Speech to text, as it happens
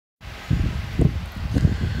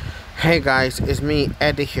Hey guys, it's me,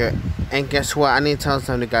 Eddie here, and guess what? I need to tell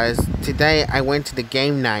something, guys. Today I went to the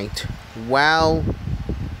game night. Well,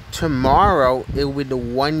 tomorrow it will be the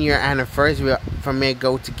 1 year anniversary for me to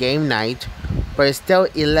go to game night, but it's still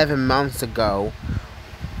 11 months ago.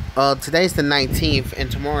 Today's the 19th, and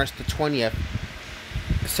tomorrow's the 20th.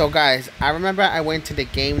 So guys, I remember I went to the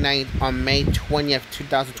game night on May 20th,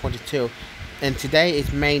 2022, and today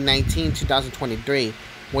is May 19th, 2023.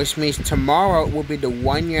 Which means tomorrow will be the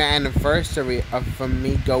 1 year anniversary of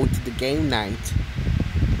me go to the game night.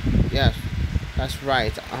 Yes, that's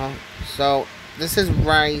right. So this is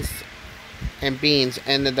rice and beans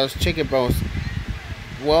and those chicken balls.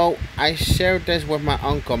 Well, I shared this with my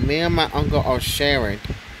uncle. Me and my uncle are sharing.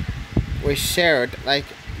 We shared, like,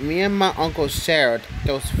 me and my uncle shared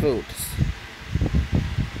those foods.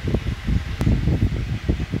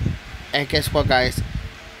 And guess what, guys?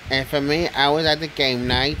 And for me, I was at the game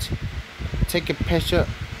night, take a picture of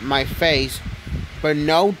my face, but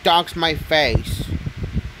no dogs my face.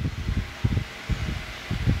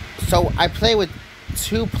 So I play with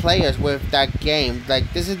 2 players with that game.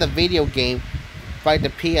 Like, this is the video game by the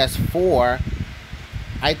PS4.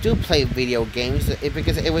 I do play video games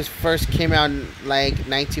because it was first came out in like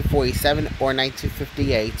 1947 or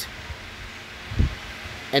 1958.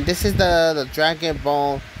 And this is the Dragon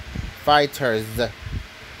Ball Fighters.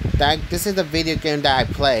 This is the video game that I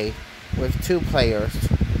play with 2 players.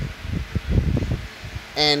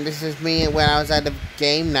 And this is me when I was at the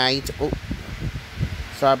game night. Oh,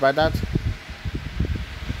 sorry about that.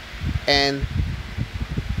 And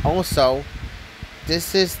also,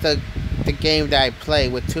 this is the game that I play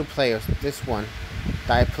with 2 players. This one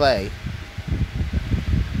that I play.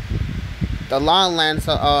 The Long Lands,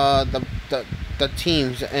 the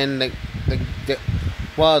teams and the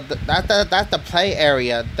well, that's the play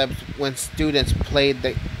area that when students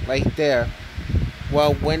played right there.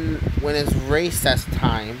 Well, when it's recess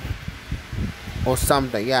time or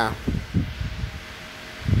something, yeah.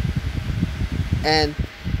 And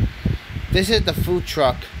this is the food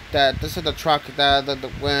truck. This is the truck that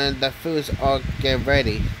when the foods are get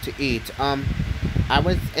ready to eat. I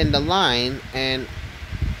was in the line and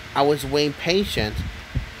I was waiting patient.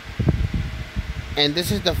 And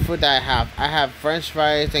this is the food that I have. I have French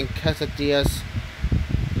fries and quesadillas.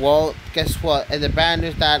 Well, guess what? And the bad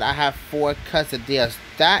news that I have 4 quesadillas.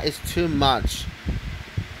 That is too much.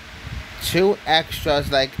 2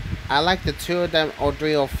 extras. Like, I like the 2 of them or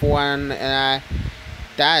 3 or 4, and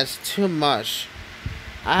that is too much.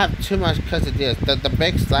 I have too much quesadillas. The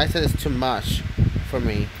big slices is too much for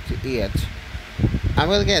me to eat. I'm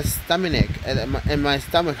gonna get a stomachache, and my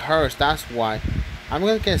stomach hurts. That's why. I'm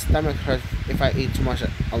gonna get a stomach hurt if I eat too much,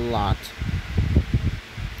 a lot.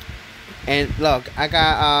 And look, I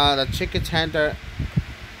got the chicken tender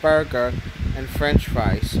burger and French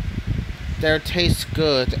fries. They taste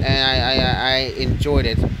good, and I enjoyed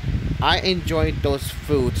it. I enjoyed those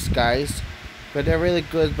foods, guys, but they're really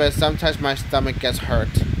good. But sometimes my stomach gets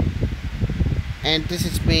hurt. And this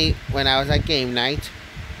is me when I was at game night.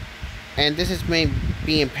 And this is me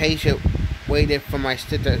being patient, waiting for my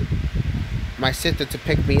sister to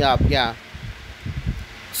pick me up. Yeah.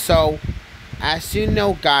 So, as you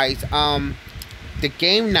know, guys, the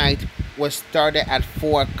game night was started at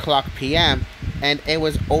 4:00 p.m. and it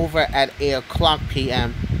was over at 8:00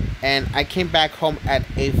 p.m. and I came back home at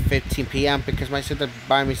 8:15 p.m. because my sister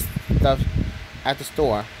bought me stuff at the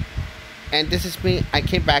store. And this is me. I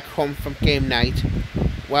came back home from game night.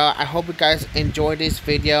 Well, I hope you guys enjoyed this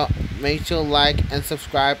video. Make sure to like and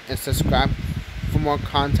subscribe for more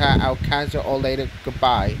content. I'll catch you all later.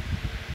 Goodbye.